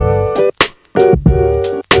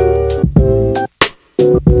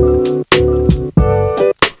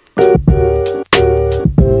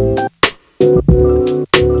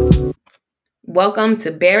Welcome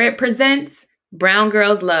to Barrett Presents Brown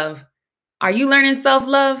Girls Love. Are you learning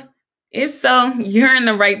self-love? If so, you're in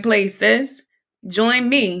the right place, sis. Join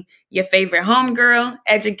me, your favorite homegirl,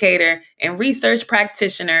 educator, and research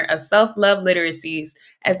practitioner of self-love literacies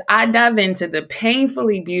as I dive into the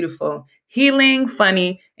painfully beautiful, healing,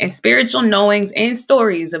 funny, and spiritual knowings and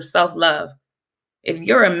stories of self-love. If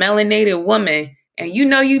you're a melanated woman and you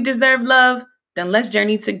know you deserve love, then let's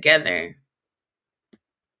journey together.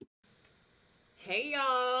 Hey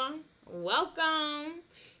y'all, welcome.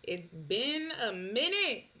 It's been a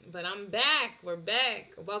minute, but I'm back. We're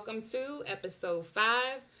back. Welcome to episode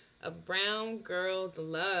 5 of Brown Girls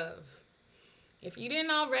Love. If you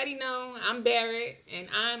didn't already know, I'm Barrett, and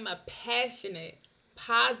I'm a passionate,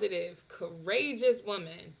 positive, courageous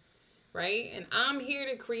woman, right? And I'm here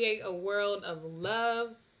to create a world of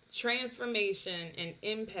love, transformation, and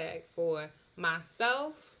impact for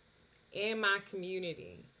myself and my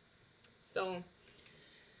community. So,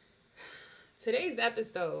 today's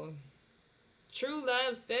episode, true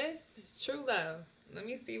love, sis. It's true love. Let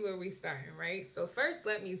me see where we starting, right? So first,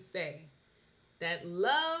 let me say that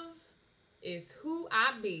love is who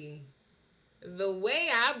I be, the way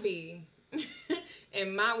I be,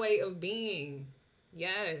 and my way of being.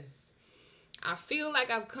 Yes. I feel like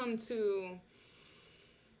I've come to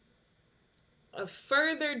a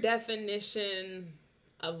further definition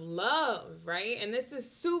of love, right? And this is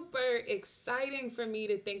super exciting for me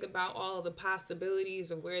to think about all the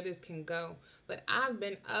possibilities of where this can go. But I've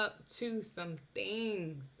been up to some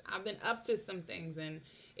things. And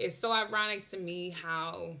it's so ironic to me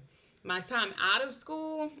how my time out of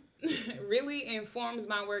school really informs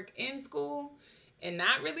my work in school, and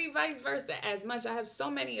not really vice versa as much. I have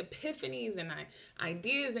so many epiphanies and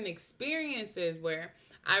ideas and experiences where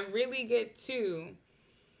I really get to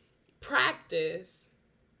practice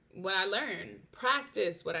what I learn,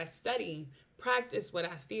 practice what I study, practice what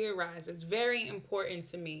I theorize. It's very important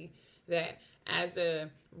to me that as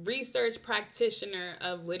a research practitioner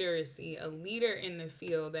of literacy, a leader in the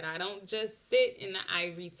field, that I don't just sit in the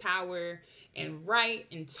ivory tower and write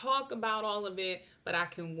and talk about all of it, but I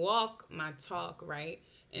can walk my talk, right?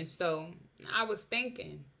 And so I was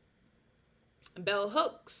thinking, bell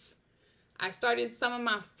hooks. I started some of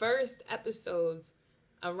my first episodes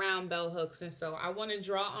around bell hooks, and so I want to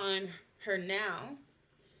draw on her now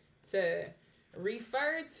to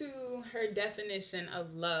refer to her definition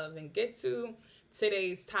of love and get to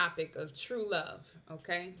today's topic of true love.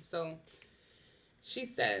 Okay, so she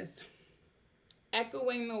says,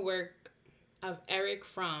 echoing the work of Erich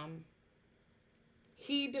Fromm,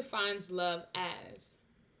 he defines love as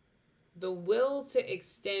the will to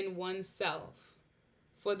extend oneself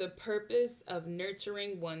for the purpose of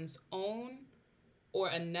nurturing one's own or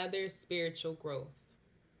another's spiritual growth.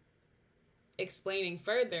 Explaining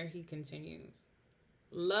further, he continues,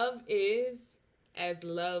 love is as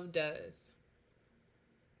love does.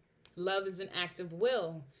 Love is an act of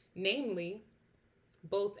will, namely,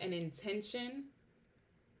 both an intention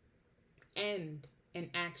and an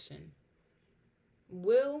action.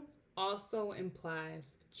 Will also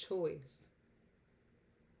implies choice.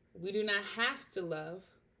 We do not have to love,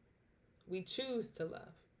 we choose to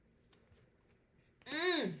love.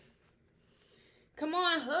 Come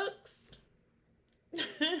on, hooks.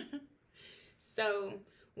 So,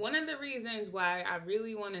 one of the reasons why I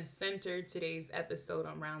really want to center today's episode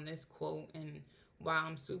around this quote and why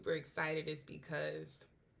I'm super excited is because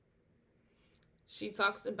she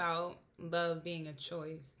talks about love being a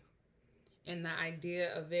choice and the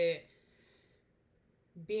idea of it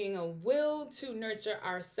being a will to nurture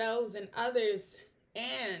ourselves and others.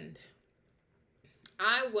 And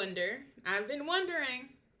I've been wondering,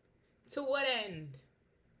 to what end,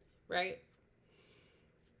 right?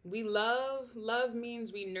 We love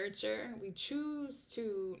means we nurture. We choose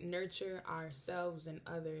to nurture ourselves and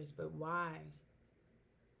others, but why?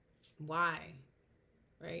 Why,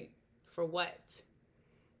 right? For what?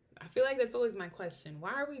 I feel like that's always my question.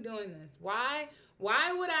 Why are we doing this? Why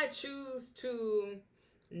would I choose to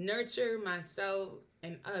nurture myself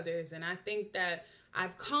and others? And I think that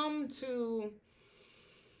I've come to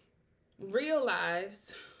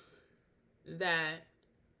realize that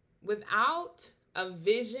without a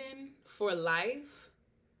vision for life,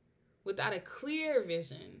 without a clear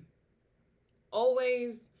vision,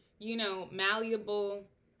 always, malleable,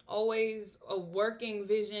 always a working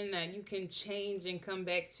vision that you can change and come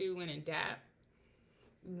back to and adapt,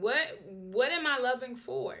 what am I loving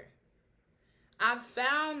for? I've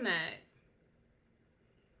found that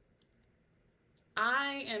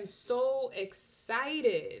I am so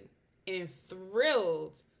excited and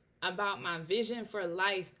thrilled about my vision for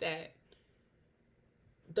life that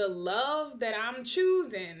the love that I'm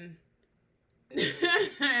choosing,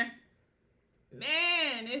 man,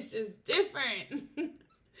 it's just different.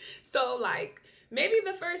 So like maybe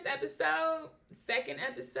the first episode, second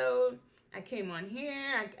episode, I came on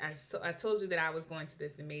here. I told you that I was going to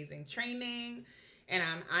this amazing training, and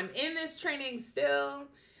I'm in this training still.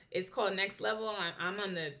 It's called Next Level. I'm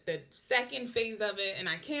on the second phase of it, and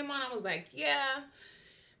I came on. I was like, yeah,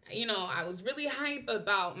 I was really hype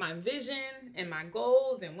about my vision and my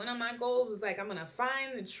goals. And one of my goals was like, I'm gonna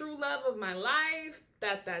find the true love of my life.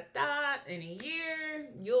 In a year,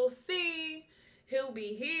 you'll see. He'll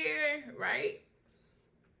be here, right?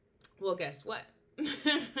 Well, guess what?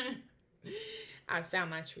 I found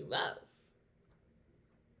my true love.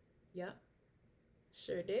 Yep,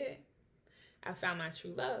 sure did. I found my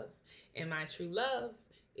true love. And my true love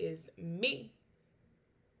is me.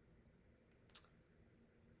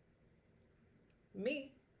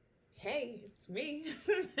 Me. Hey, it's me.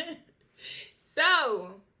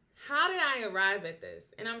 So, how did I arrive at this?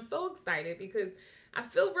 And I'm so excited because I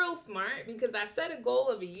feel real smart because I set a goal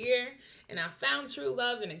of a year and I found true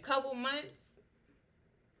love in a couple months.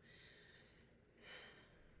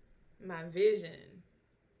 My vision.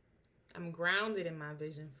 I'm grounded in my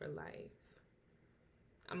vision for life.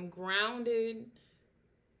 I'm grounded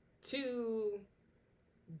to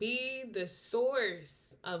be the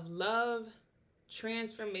source of love,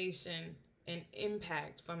 transformation, and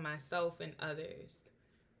impact for myself and others.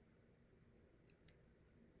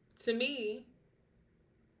 To me,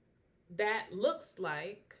 that looks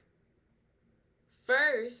like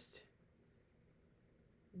first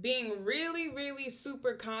being really, really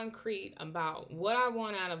super concrete about what I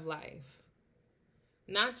want out of life.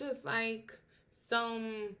 Not just like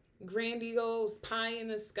some grandiose pie in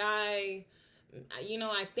the sky,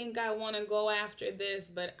 I think I want to go after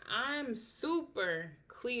this, but I'm super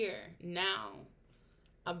clear now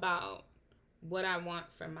about what I want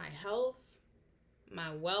for my health,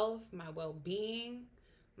 my wealth, my well-being,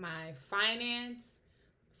 my finances,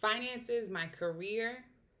 my career,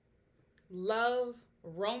 love,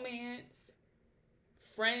 romance,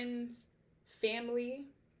 friends, family,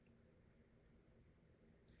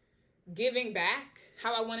 giving back,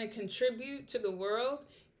 how I want to contribute to the world,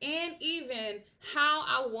 and even how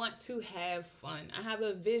I want to have fun. I have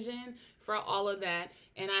a vision for all of that,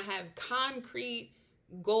 and I have concrete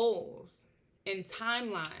goals and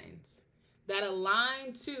timelines that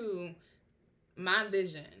align to my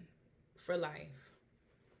vision for life.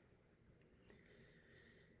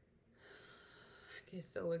 I get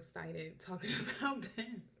so excited talking about this.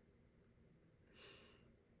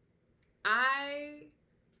 I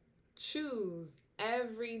choose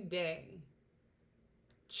every day,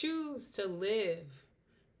 choose to live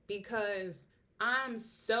because I'm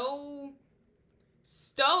so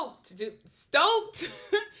stoked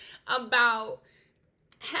about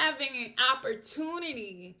having an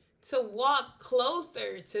opportunity to walk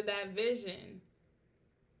closer to that vision.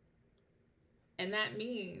 And that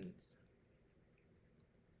means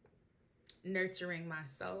nurturing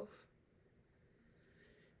myself.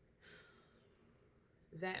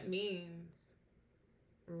 That means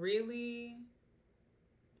really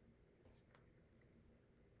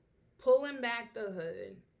pulling back the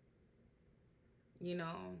hood,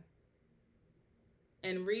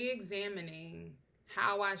 and re-examining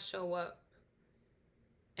how I show up,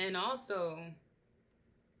 and also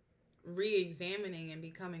re-examining and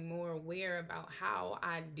becoming more aware about how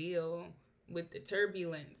I deal with the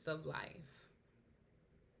turbulence of life.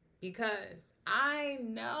 Because I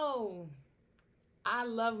know I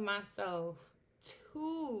love myself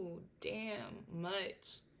too damn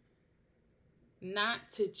much not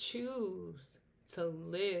to choose to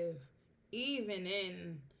live even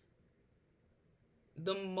in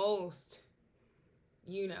the most,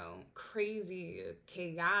 crazy,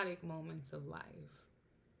 chaotic moments of life.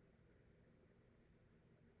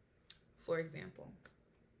 For example,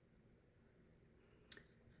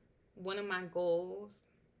 one of my goals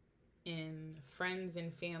in friends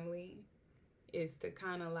and family is to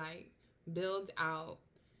kind of like build out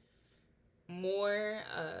more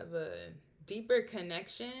of a deeper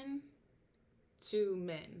connection to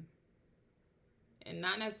men. And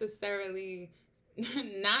not necessarily,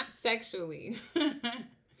 not sexually,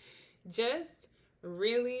 just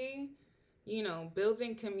really,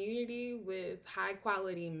 building community with high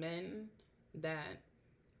quality men that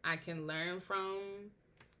I can learn from,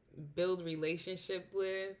 build relationship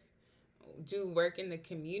with, do work in the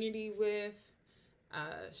community with,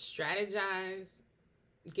 strategize,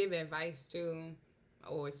 give advice to,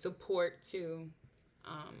 or support to.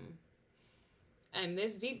 And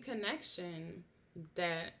this deep connection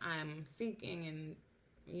that I'm seeking and,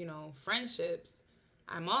 friendships,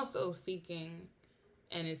 I'm also seeking,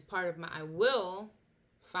 and it's part of I will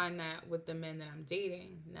find that with the men that I'm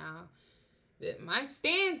dating. Now, my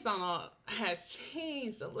stance on all has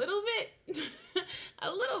changed a little bit.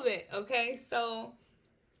 A little bit, okay? So,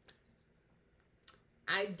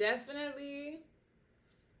 I definitely,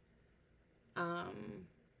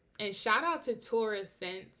 and shout out to Taurus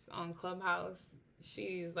Sense on Clubhouse.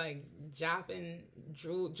 She's like dropping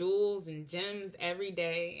jewels and gems every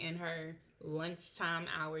day in her lunchtime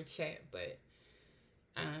hour chat. But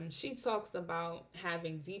she talks about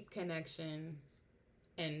having deep connection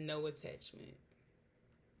and no attachment.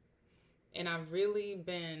 And I've really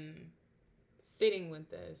been sitting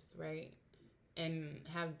with this, right? And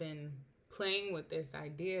have been playing with this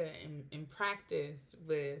idea in practice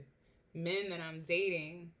with men that I'm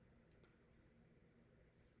dating.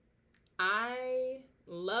 I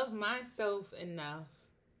love myself enough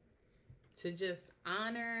to just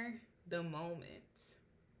honor the moment.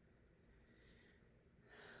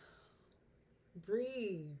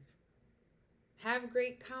 Breathe. Have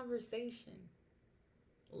great conversation.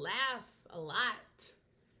 Laugh a lot.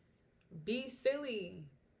 Be silly.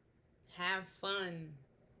 Have fun.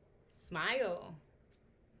 Smile.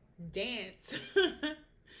 Dance.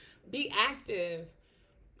 Be active.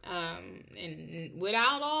 And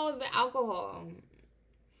without all of the alcohol.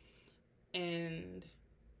 And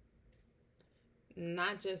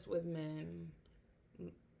not just with men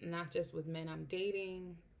I'm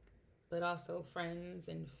dating, but also friends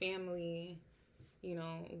and family.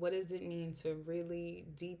 What does it mean to really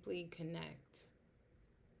deeply connect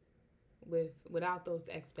without those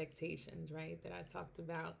expectations, right? That I talked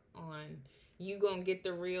about on You Gonna Get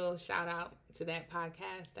the Real. Shout out to that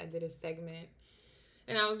podcast. I did a segment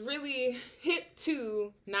and I was really hip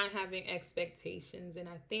to not having expectations. And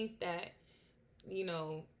I think that,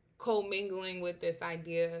 co-mingling with this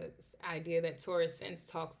idea that Taurus Sense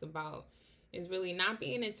talks about is really not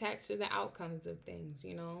being attached to the outcomes of things,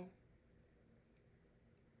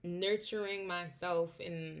 nurturing myself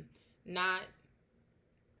and not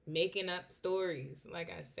making up stories, like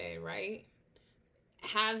I said, right?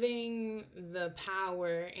 Having the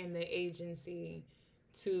power and the agency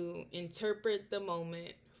to interpret the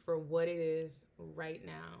moment for what it is right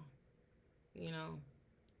now.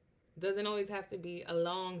 Doesn't always have to be a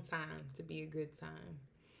long time to be a good time.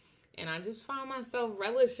 And I just found myself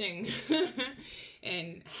relishing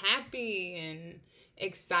and happy and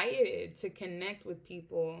excited to connect with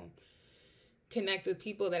people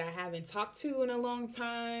that I haven't talked to in a long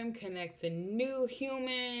time, connect to new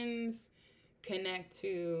humans, connect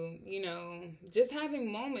to, just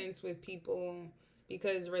having moments with people,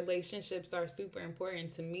 because relationships are super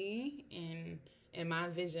important to me and my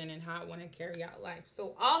vision and how I want to carry out life.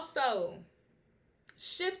 So also,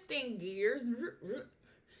 shifting gears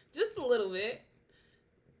just a little bit.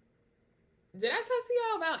 Did I talk to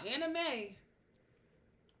y'all about anime?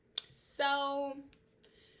 So,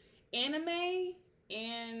 anime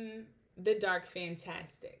and the Dark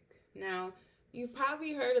Fantastic. Now, you've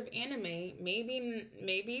probably heard of anime,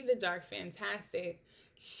 maybe the Dark Fantastic.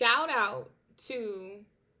 Shout out to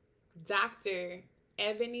Dr.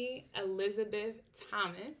 Ebony Elizabeth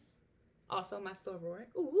Thomas, also my soror,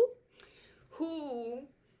 who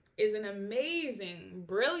is an amazing,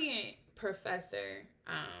 brilliant professor,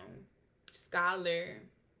 scholar,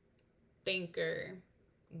 thinker,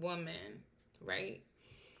 woman, right?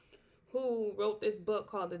 Who wrote this book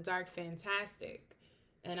called The Dark Fantastic.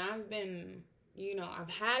 And I've been, I've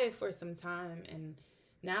had it for some time. And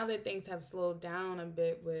now that things have slowed down a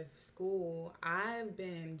bit with school, I've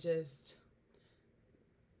been just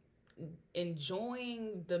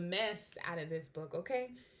enjoying the mess out of this book,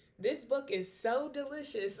 okay? This book is so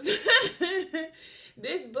delicious.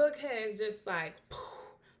 This book has just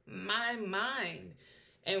my mind.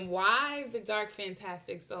 And why the Dark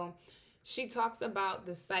Fantastic? So she talks about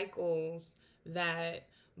the cycles that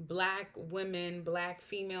Black women, Black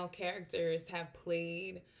female characters have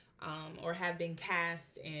played or have been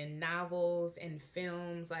cast in novels and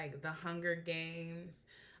films like The Hunger Games,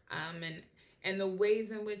 and the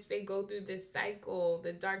ways in which they go through this cycle,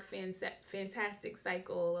 the Dark Fantastic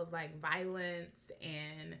cycle of violence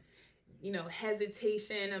and,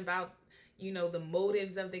 hesitation about, the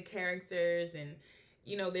motives of the characters. And,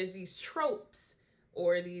 there's these tropes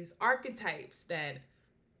or these archetypes that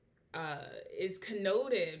is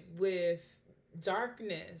connoted with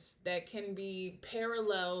darkness that can be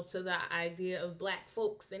parallel to the idea of Black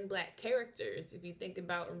folks and Black characters. If you think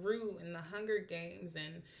about Rue in The Hunger Games,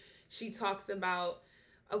 and she talks about,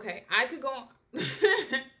 okay, I could go on.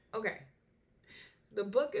 Okay. The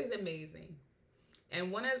book is amazing.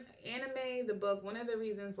 And one of anime, the book, one of the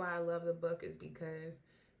reasons why I love the book is because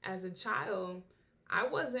as a child, I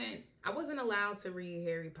wasn't allowed to read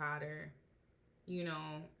Harry Potter. You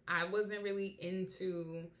know, I wasn't really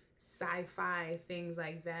into sci-fi things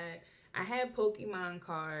like that. I had Pokemon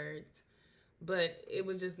cards, but it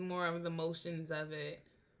was just more of the motions of it.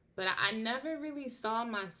 But I never really saw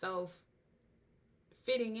myself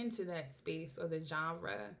fitting into that space or the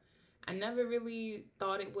genre. I never really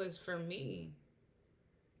thought it was for me.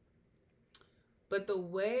 But the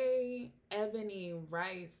way Ebony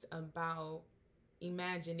writes about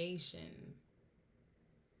imagination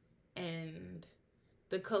and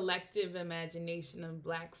the collective imagination of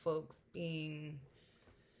Black folks being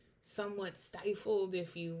somewhat stifled,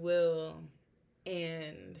 if you will,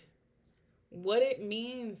 and what it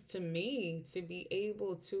means to me to be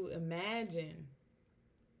able to imagine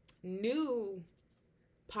new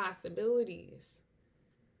possibilities,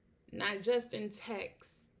 not just in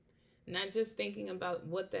text, not just thinking about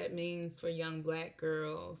what that means for young Black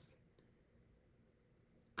girls.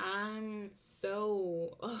 I'm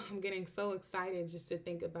getting so excited just to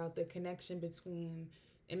think about the connection between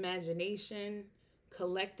imagination,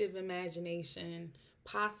 collective imagination,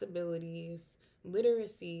 possibilities,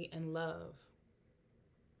 literacy, and love,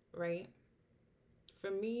 right? For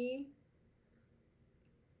me,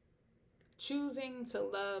 choosing to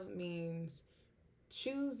love means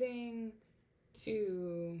choosing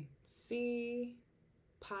to see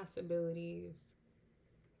possibilities,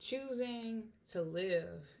 choosing to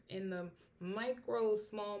live in the micro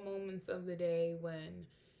small moments of the day when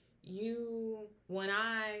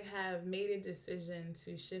I have made a decision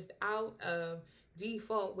to shift out of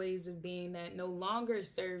default ways of being that no longer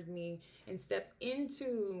serve me and step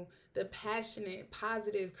into the passionate,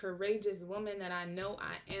 positive, courageous woman that I know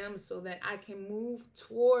I am, so that I can walk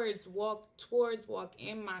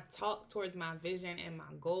in my talk towards my vision and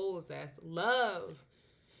my goals. That's love.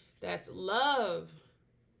 That's love.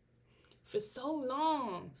 For so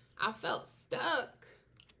long, I felt stuck.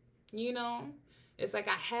 You know, it's like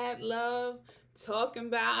I had love, talking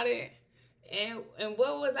about it, and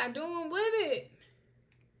what was I doing with it?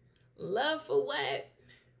 Love for what?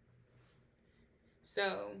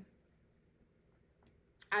 So,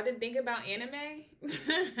 I've been thinking about anime.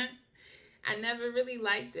 I never really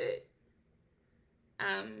liked it.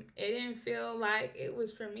 It didn't feel like it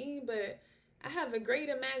was for me, but I have a great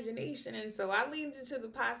imagination, and so I leaned into the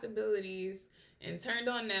possibilities and turned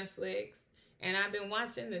on Netflix, and I've been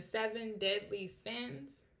watching The Seven Deadly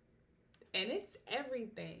Sins, and it's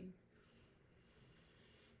everything.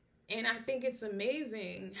 And I think it's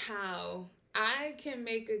amazing how I can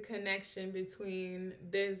make a connection between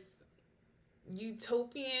this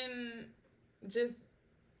utopian, just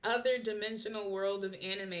other dimensional world of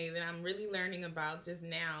anime that I'm really learning about just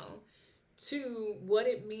now, to what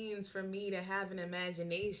it means for me to have an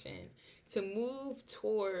imagination, to move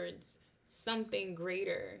towards something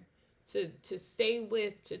greater, to stay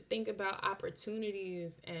with, to think about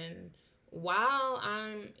opportunities. And while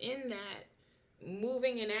I'm in that,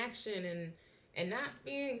 moving in action and not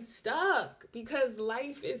being stuck, because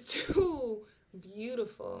life is too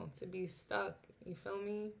beautiful to be stuck. You feel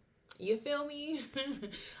me? You feel me?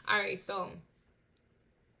 All right, so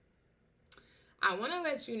I want to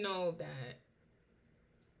let you know that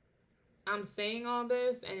I'm saying all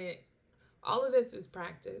this, and all of this is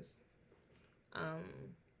practice.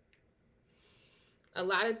 A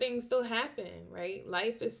lot of things still happen, right?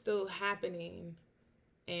 Life is still happening,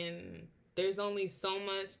 and there's only so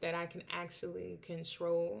much that I can actually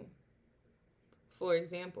control. For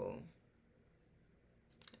example,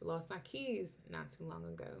 I lost my keys not too long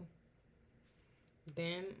ago.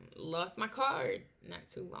 Then lost my card not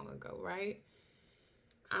too long ago, right?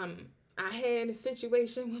 I had a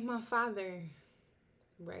situation with my father,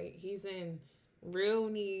 right? He's in real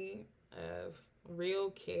need of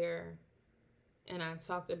real care. And I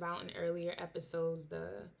talked about in earlier episodes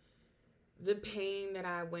the pain that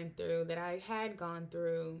I went through, that I had gone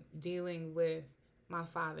through dealing with my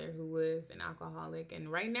father, who was an alcoholic.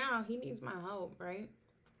 And right now, he needs my help, right?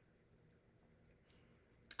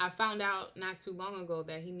 I found out not too long ago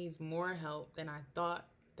that he needs more help than I thought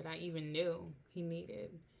that I even knew he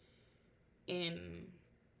needed. And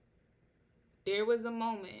there was a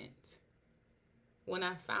moment when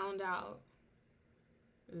I found out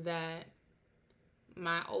that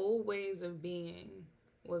my old ways of being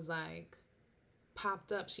was like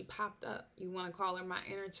popped up. She popped up. You want to call her my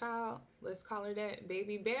inner child? Let's call her that.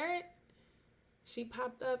 Baby Barrett. She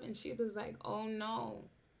popped up and she was like, oh no.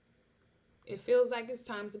 It feels like it's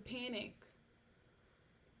time to panic.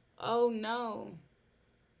 Oh no.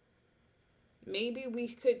 Maybe we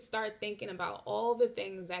could start thinking about all the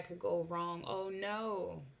things that could go wrong. Oh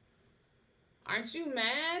no. Aren't you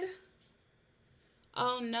mad?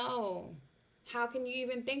 Oh no. How can you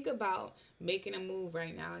even think about making a move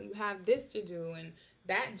right now? You have this to do and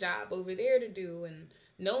that job over there to do and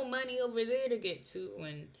no money over there to get to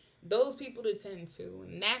and those people to tend to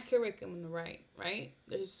and that curriculum to write, right?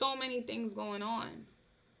 There's so many things going on.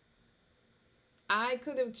 I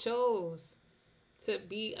could have chose to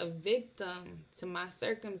be a victim to my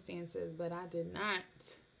circumstances, but I did not.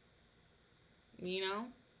 You know?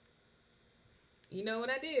 You know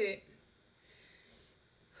what I did?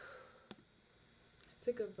 I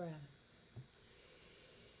took a breath.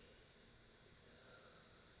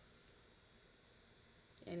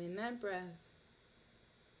 And in that breath,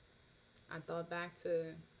 I thought back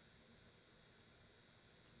to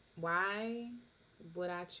why would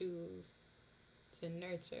I choose to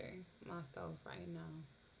nurture myself right now?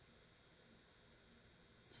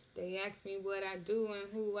 They ask me what I do and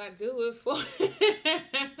who I do it for.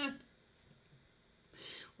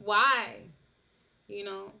 Why? You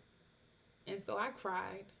know? And so I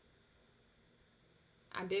cried.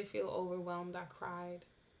 I did feel overwhelmed. I cried.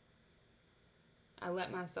 I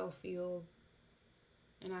let myself feel,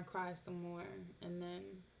 and I cried some more. And then,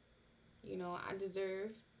 you know, I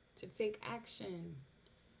deserve to take action.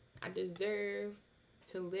 I deserve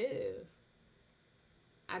to live.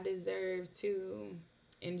 I deserve to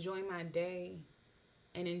enjoy my day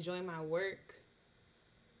and enjoy my work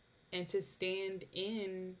and to stand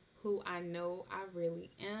in who I know I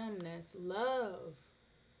really am. That's love.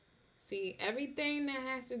 See, everything that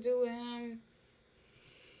has to do with him,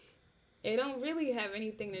 it don't really have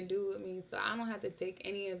anything to do with me, so I don't have to take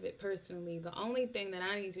any of it personally. The only thing that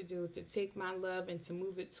I need to do is to take my love and to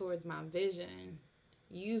move it towards my vision,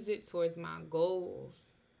 use it towards my goals,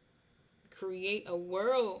 create a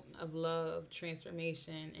world of love,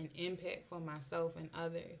 transformation, and impact for myself and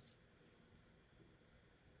others.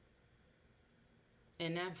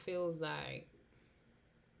 And that feels like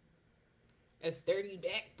a sturdy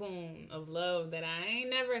backbone of love that I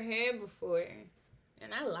ain't never had before.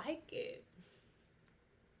 And I like it.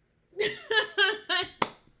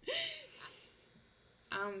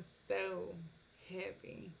 I'm so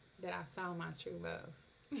happy that I found my true love.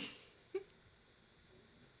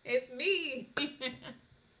 It's me.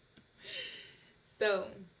 So,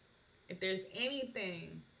 if there's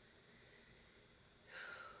anything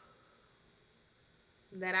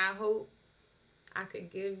that I hope I could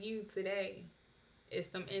give you today, is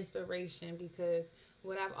some inspiration, because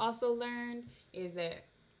what I've also learned is that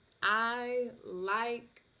I love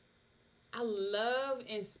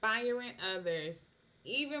inspiring others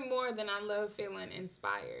even more than I love feeling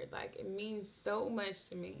inspired. Like, it means so much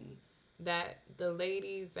to me that the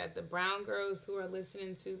ladies, that the brown girls who are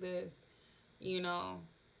listening to this, you know,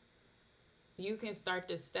 you can start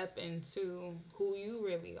to step into who you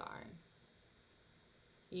really are.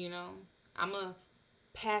 You know, I'm a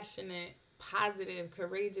passionate, positive,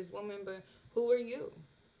 courageous woman, but who are you?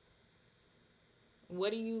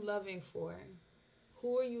 What are you loving for?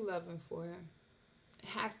 Who are you loving for? It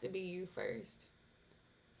has to be you first.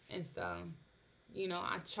 And so, you know,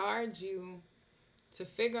 I charge you to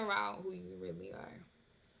figure out who you really are.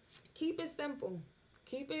 Keep it simple.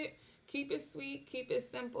 Keep it sweet, keep it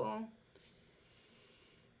simple.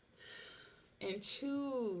 And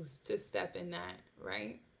choose to step in that,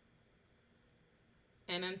 right?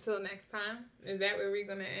 And until next time, is that where we're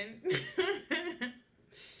going to end?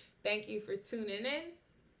 Thank you for tuning in.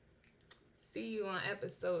 See you on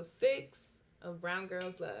episode 6 of Brown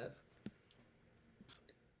Girls Love.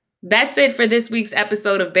 That's it for this week's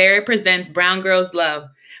episode of Barrett Presents Brown Girls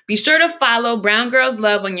Love. Be sure to follow Brown Girls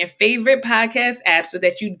Love on your favorite podcast app so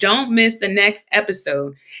that you don't miss the next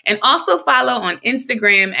episode. And also follow on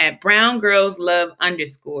Instagram at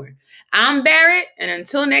BrownGirlsLove_. I'm Barrett, and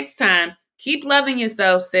until next time, keep loving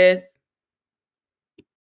yourself, sis.